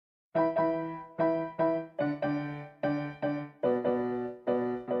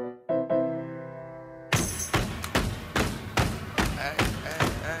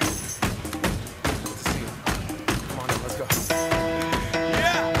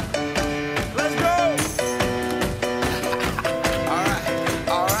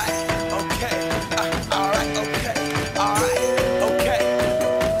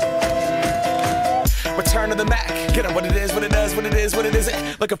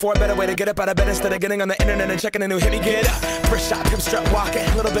Looking for a better way to get up out of bed instead of getting on the internet and checking a new hit. Me get up, first shot, pimp strut walking.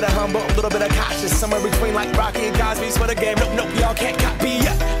 A little bit of humble, a little bit of cautious. Somewhere between like Rocky and Cosby's for the game. Nope, y'all can't copy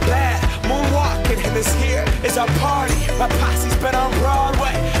yet. Glad moonwalking, and this here is our party. My posse's been on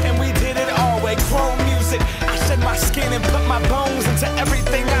Broadway, and we did it all way. Chrome music, I shed my skin and put my bones into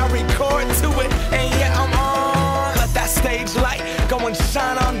everything I record to it. And yeah, I'm on. Let that stage light go and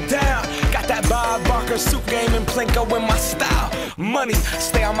shine on down. Got that Bob Barker suit game and Plinko in my style. Money,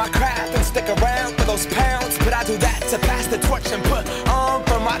 stay on my craft and stick around for those pounds. But I do that to pass the torch and put on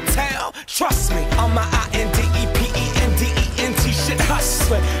for my town. Trust me, on my INDEPENDENT shit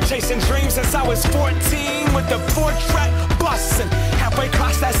hustling. Chasing dreams since I was 14 with the 4-track bustin'. Halfway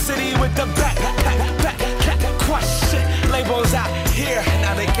across that city with the back crush shit. Labels out here,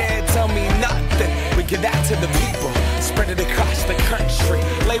 now they can't tell me nothing. We give that to the people, spread it across the country.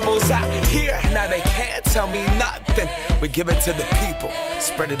 Labels out here, now they can't tell me nothing. We give it to the people,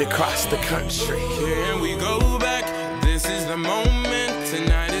 spread it across the country. Can we go back? This is the moment,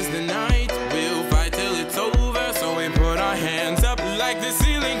 tonight is the night. We'll fight till it's over, so we put our hands up like the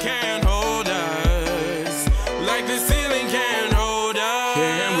ceiling can't hold us. Like the ceiling can't hold us.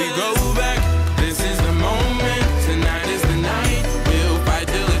 Can we go back? This is the moment, tonight is the night. We'll fight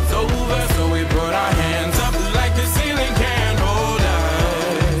till it's over, so we put our hands up like the ceiling can't hold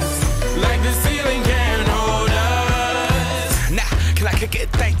us. Like the ceiling can't hold us. Nah, can I kick it?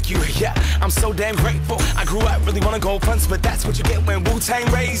 Thank you, yeah, I'm so damn grateful. I grew up really wanna go fronts, but that's what you get when Wu-Tang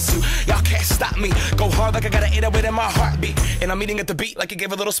raised you. Y'all can't stop me, go hard like I got an 808 in my heartbeat. And I'm eating at the beat like it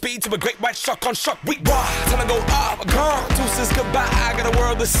gave a little speed to a great white shark on shark week. Raw, time to go up, gone, deuces goodbye. I got a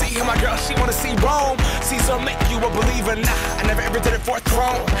world to see, and my girl, she wanna see Rome. Caesar make you a believer, nah, I never ever did it for a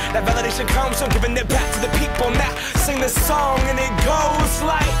throne. That validation comes from giving it back to the people. Now, sing this song and it goes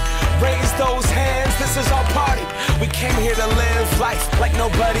like, raise those hands, this is our party. We came here to live life like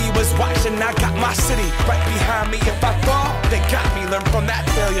nobody was watching. I got my city right behind me. If I fall, they got me. Learn from that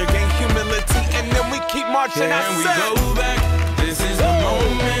failure, gain humility, and then we keep marching. Can we go back?